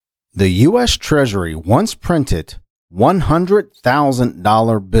The U.S. Treasury once printed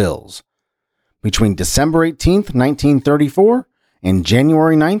 $100,000 bills. Between December 18, 1934 and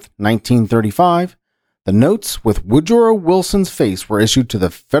January 9, 1935, the notes with Woodrow Wilson's face were issued to the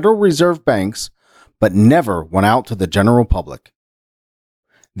Federal Reserve banks, but never went out to the general public.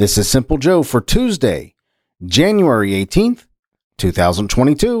 This is Simple Joe for Tuesday, January 18th,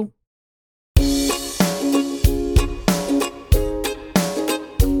 2022.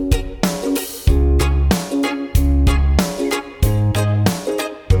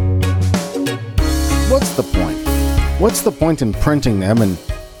 What's the point in printing them and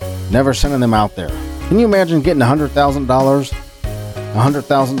never sending them out there? Can you imagine getting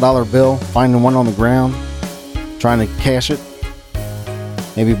 $100,000 bill, finding one on the ground, trying to cash it,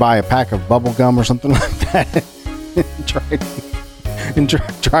 maybe buy a pack of bubble gum or something like that, and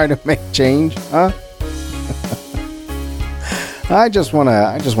try to make change, huh? I just want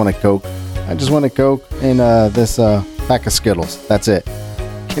a Coke. I just want a Coke and this pack of Skittles. That's it.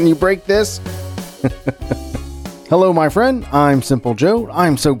 Can you break this? Hello, my friend. I'm Simple Joe.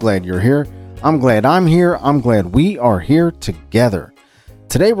 I'm so glad you're here. I'm glad I'm here. I'm glad we are here together.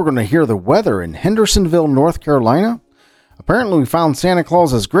 Today, we're going to hear the weather in Hendersonville, North Carolina. Apparently, we found Santa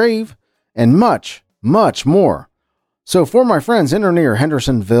Claus's grave and much, much more. So for my friends in or near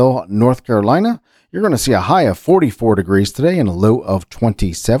Hendersonville, North Carolina, you're going to see a high of 44 degrees today and a low of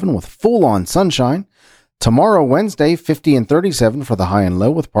 27 with full-on sunshine. Tomorrow, Wednesday, 50 and 37 for the high and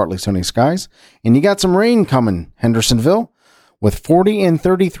low with partly sunny skies. And you got some rain coming, Hendersonville, with 40 and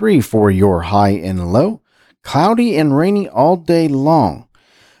 33 for your high and low. Cloudy and rainy all day long.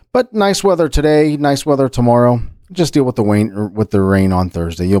 But nice weather today, nice weather tomorrow. Just deal with the rain on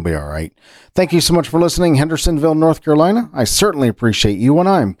Thursday. You'll be all right. Thank you so much for listening, Hendersonville, North Carolina. I certainly appreciate you, and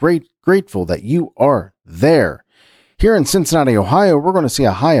I'm grateful that you are there. Here in Cincinnati, Ohio, we're going to see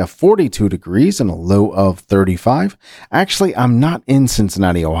a high of 42 degrees and a low of 35. Actually, I'm not in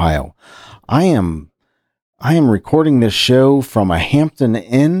Cincinnati, Ohio. I am recording this show from a Hampton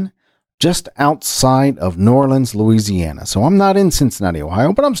Inn just outside of New Orleans, Louisiana. So I'm not in Cincinnati,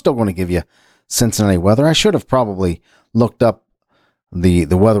 Ohio, but I'm still going to give you Cincinnati weather. I should have probably looked up the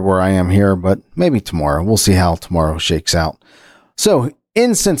weather where I am here, but maybe tomorrow. We'll see how tomorrow shakes out. So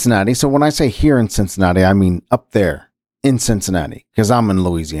in Cincinnati, so when I say here in Cincinnati, I mean up there in Cincinnati, because I'm in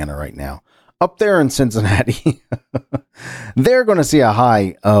Louisiana right now. Up there in Cincinnati, they're going to see a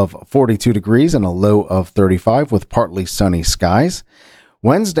high of 42 degrees and a low of 35 with partly sunny skies.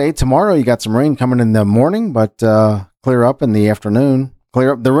 Wednesday, tomorrow, you got some rain coming in the morning, but clear up in the afternoon.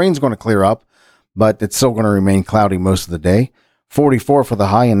 Clear up. The rain's going to clear up, but it's still going to remain cloudy most of the day. 44 for the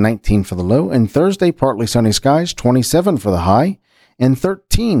high and 19 for the low. And Thursday, partly sunny skies, 27 for the high and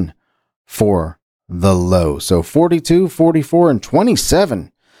 13 for the low. So 42, 44, and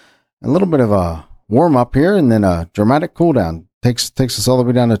 27. A little bit of a warm up here and then a dramatic cool down. Takes us all the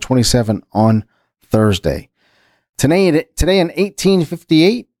way down to 27 on Thursday. Today in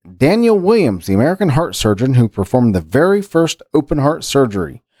 1858, Daniel Williams, the American heart surgeon who performed the very first open heart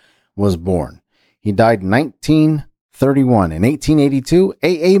surgery, was born. He died in 1931. In 1882,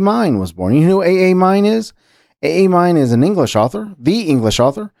 A.A. Mine was born. You know who A.A. Mine is? A.A. Mine is an English author, the English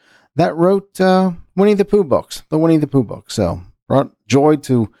author, that wrote Winnie the Pooh books, the Winnie the Pooh books. So brought joy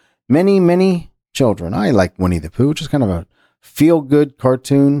to many, many children. I like Winnie the Pooh, just kind of a feel-good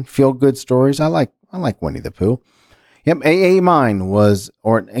cartoon, feel-good stories. I like Winnie the Pooh. Yep, A.A. Milne,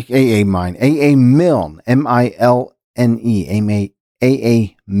 A.A. Milne, M-I-L-N-E,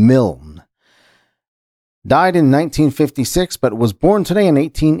 A.A. Milne. Died in 1956, but was born today in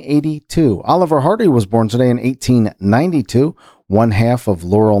 1882. Oliver Hardy was born today in 1892, one half of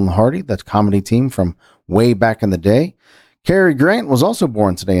Laurel and Hardy, that comedy team from way back in the day. Cary Grant was also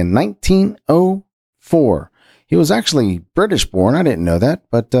born today in 1904. He was actually British born, I didn't know that,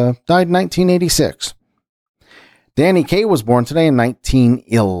 but died in 1986. Danny Kaye was born today in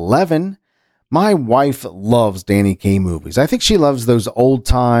 1911. My wife loves Danny Kaye movies. I think she loves those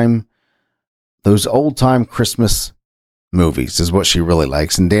old-time Christmas movies is what she really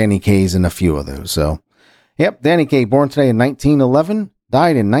likes. And Danny Kaye's in a few of those. So, yep, Danny Kaye, born today in 1911,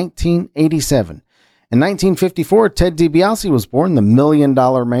 died in 1987. In 1954, Ted DiBiase was born, the $1 Million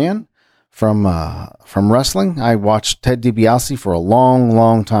Man from wrestling. I watched Ted DiBiase for a long,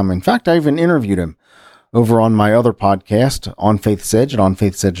 long time. In fact, I even interviewed him over on my other podcast, On Faith's Edge at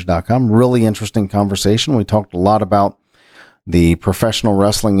onfaithsedge.com. Really interesting conversation. We talked a lot about the professional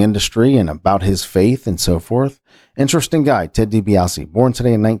wrestling industry and about his faith and so forth. Interesting guy, Ted DiBiase, born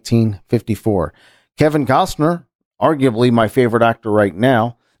today in 1954. Kevin Costner, arguably my favorite actor right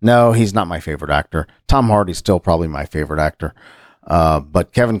now. No, he's not my favorite actor. Tom Hardy's still probably my favorite actor.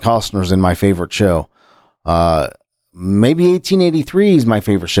 But Kevin Costner's in my favorite show. Maybe 1883 is my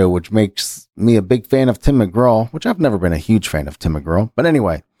favorite show, which makes me a big fan of Tim McGraw, which I've never been a huge fan of Tim McGraw. But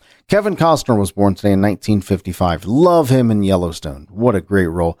anyway, Kevin Costner was born today in 1955. Love him in Yellowstone. What a great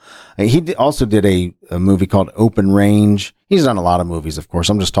role. He also did a movie called Open Range. He's done a lot of movies, of course.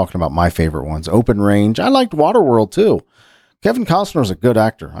 I'm just talking about my favorite ones. Open Range. I liked Waterworld, too. Kevin Costner is a good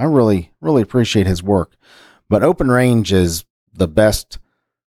actor. I really, really appreciate his work. But Open Range is the best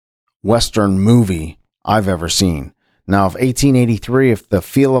Western movie I've ever seen. Now, if 1883, if the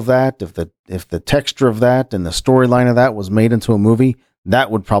feel of that, if the texture of that and the storyline of that was made into a movie,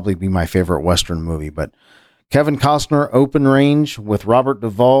 that would probably be my favorite Western movie. But Kevin Costner, Open Range with Robert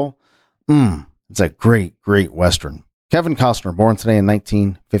Duvall, it's a great, great Western. Kevin Costner, born today in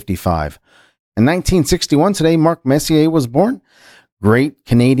 1955. In 1961 today, Mark Messier was born. Great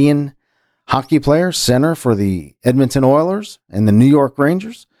Canadian hockey player, center for the Edmonton Oilers and the New York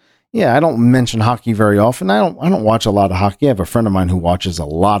Rangers. Yeah, I don't mention hockey very often. I don't watch a lot of hockey. I have a friend of mine who watches a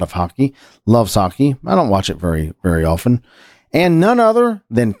lot of hockey, loves hockey. I don't watch it very, very often. And none other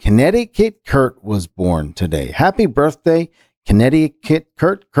than Connecticut Kurt was born today. Happy birthday, Connecticut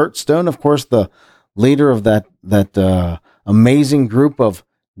Kurt. Kurt Stone, of course, the leader of that amazing group of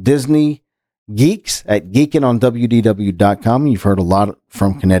Disney geeks at geekinonwdw.com. You've heard a lot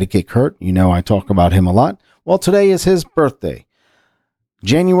from Connecticut Kurt. You know I talk about him a lot. Well, today is his birthday.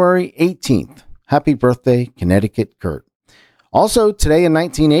 January 18th. Happy birthday, Connecticut Kurt. Also, today in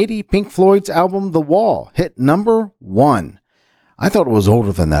 1980, Pink Floyd's album The Wall hit number 1. I thought it was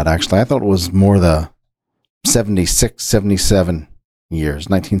older than that, actually. I thought it was more the 76, 77 years,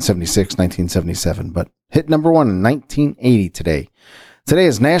 1976, 1977, but hit number 1 in 1980 today. Today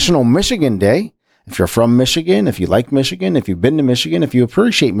is National Michigan Day. If you're from Michigan, if you like Michigan, if you've been to Michigan, if you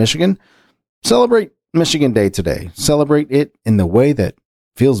appreciate Michigan, celebrate Michigan Day today. Celebrate it in the way that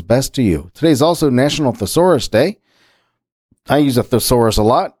feels best to you. Today is also National Thesaurus Day. I use a thesaurus a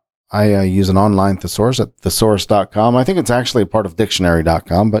lot. I use an online thesaurus at thesaurus.com. I think it's actually a part of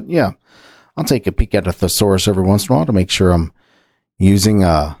dictionary.com, but yeah, I'll take a peek at a thesaurus every once in a while to make sure I'm using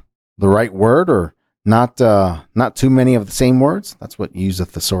the right word or not too many of the same words. That's what you use a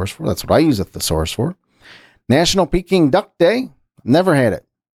thesaurus for. That's what I use a thesaurus for. National Peking Duck Day. Never had it.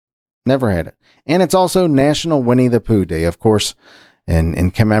 And it's also National Winnie the Pooh Day, of course, in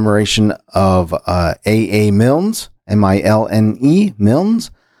commemoration of A.A. Milne, M-I-L-N-E, Milne.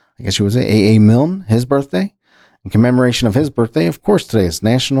 I guess you would say A.A. Milne, his birthday. In commemoration of his birthday, of course, today is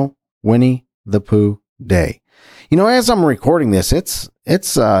National Winnie the Pooh Day. You know, as I'm recording this,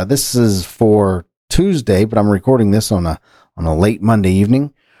 this is for Tuesday, but I'm recording this on a late Monday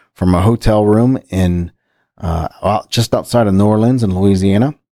evening from a hotel room in just outside of New Orleans in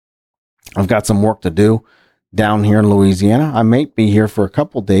Louisiana. I've got some work to do down here in Louisiana. I might be here for a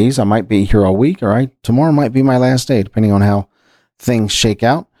couple days. I might be here all week, tomorrow might be my last day, depending on how things shake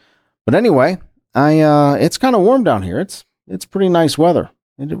out. But anyway, it's kind of warm down here. It's pretty nice weather.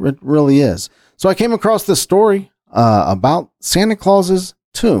 It really is. So I came across this story about Santa Claus's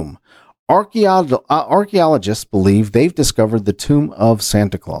tomb. Archaeologists believe they've discovered the tomb of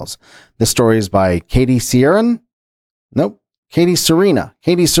Santa Claus. This story is by Katie Serena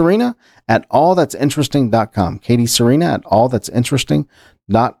at allthat'sinteresting.com. Katie Serena at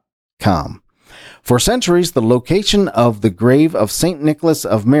allthat'sinteresting.com. For centuries, the location of the grave of St. Nicholas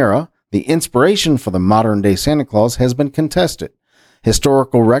of Myra, the inspiration for the modern-day Santa Claus, has been contested.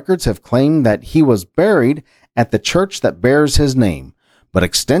 Historical records have claimed that he was buried at the church that bears his name, but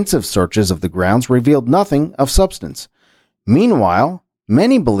extensive searches of the grounds revealed nothing of substance. Meanwhile,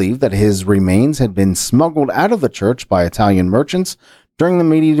 many believe that his remains had been smuggled out of the church by Italian merchants during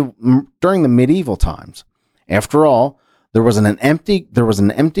the medieval times. After all, there was an empty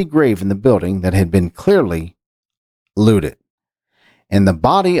grave in the building that had been clearly looted. And the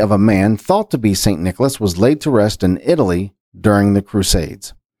body of a man thought to be St. Nicholas was laid to rest in Italy during the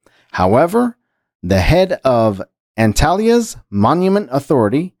Crusades. However, the head of Antalya's Monument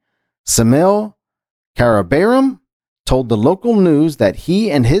Authority, Samil Karabayram, told the local news that he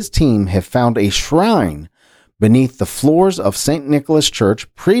and his team have found a shrine beneath the floors of St. Nicholas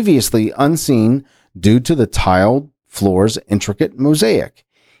Church, previously unseen due to the tiled floor's intricate mosaic.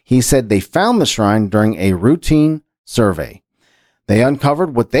 He said they found the shrine during a routine survey. They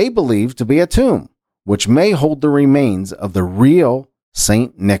uncovered what they believe to be a tomb, which may hold the remains of the real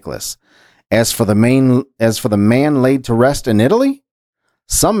St. Nicholas. As for the man laid to rest in Italy,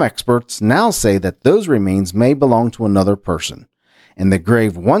 some experts now say that those remains may belong to another person, and the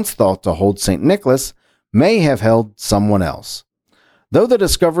grave once thought to hold St. Nicholas may have held someone else. Though the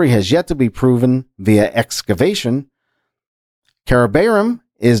discovery has yet to be proven via excavation, Karabayram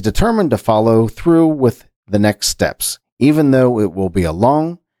is determined to follow through with the next steps, even though it will be a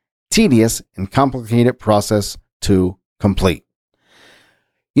long, tedious, and complicated process to complete.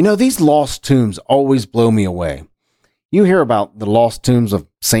 You know, these lost tombs always blow me away. You hear about the lost tombs of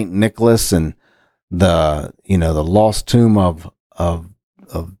St. Nicholas and the lost tomb of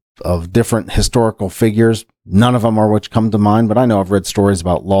different historical figures. None of them are which come to mind, but I know I've read stories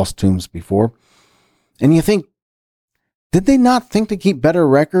about lost tombs before. And you think, did they not think to keep better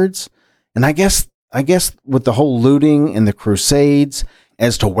records? And I guess with the whole looting and the Crusades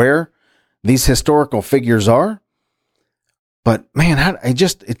as to where these historical figures are. But man,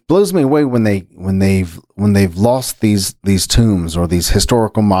 it blows me away when they've lost these tombs or these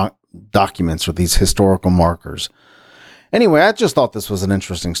historical documents or these historical markers. Anyway, I just thought this was an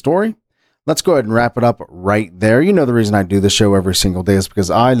interesting story. Let's go ahead and wrap it up right there. You know the reason I do the show every single day is because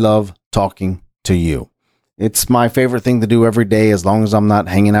I love talking to you. It's my favorite thing to do every day, as long as I'm not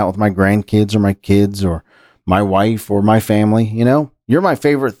hanging out with my grandkids or my kids or my wife or my family. You know, you're my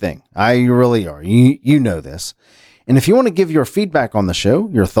favorite thing. You really are. You know this. And if you want to give your feedback on the show,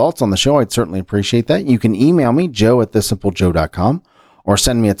 your thoughts on the show, I'd certainly appreciate that. You can email me, joe@thesimplejoe.com, or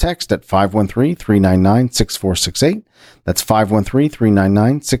send me a text at 513-399-6468. That's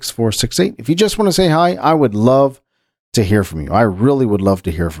 513-399-6468. If you just want to say hi, I would love to hear from you. I really would love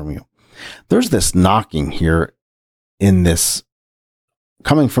to hear from you. There's this knocking here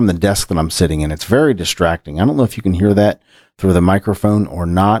coming from the desk that I'm sitting in. It's very distracting. I don't know if you can hear that through the microphone or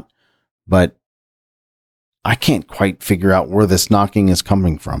not, but I can't quite figure out where this knocking is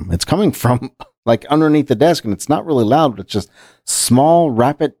coming from. It's coming from like underneath the desk, and it's not really loud, but it's just small,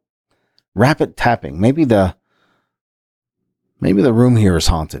 rapid tapping. Maybe the room here is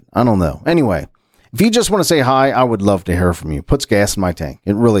haunted. I don't know. Anyway, if you just want to say hi, I would love to hear from you. Puts gas in my tank.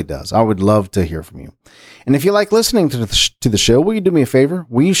 It really does. I would love to hear from you. And if you like listening to the show, will you do me a favor?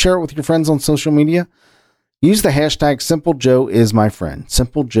 Will you share it with your friends on social media? Use the hashtag #SimpleJoeIsMyFriend.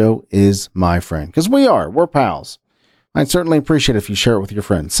 #SimpleJoeIsMyFriend. Because we're pals. I'd certainly appreciate it if you share it with your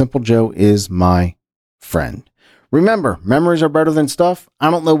friends. Simple Joe is my friend. Remember, memories are better than stuff.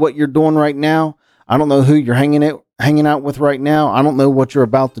 I don't know what you're doing right now. I don't know who you're hanging out with right now. I don't know what you're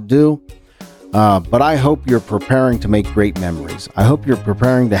about to do. But I hope you're preparing to make great memories. I hope you're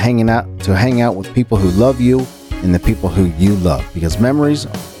preparing to hang out with people who love you and the people who you love, because memories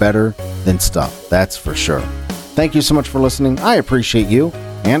are better than stuff. That's for sure. Thank you so much for listening. I appreciate you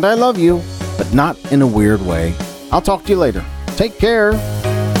and I love you, but not in a weird way. I'll talk to you later. Take care.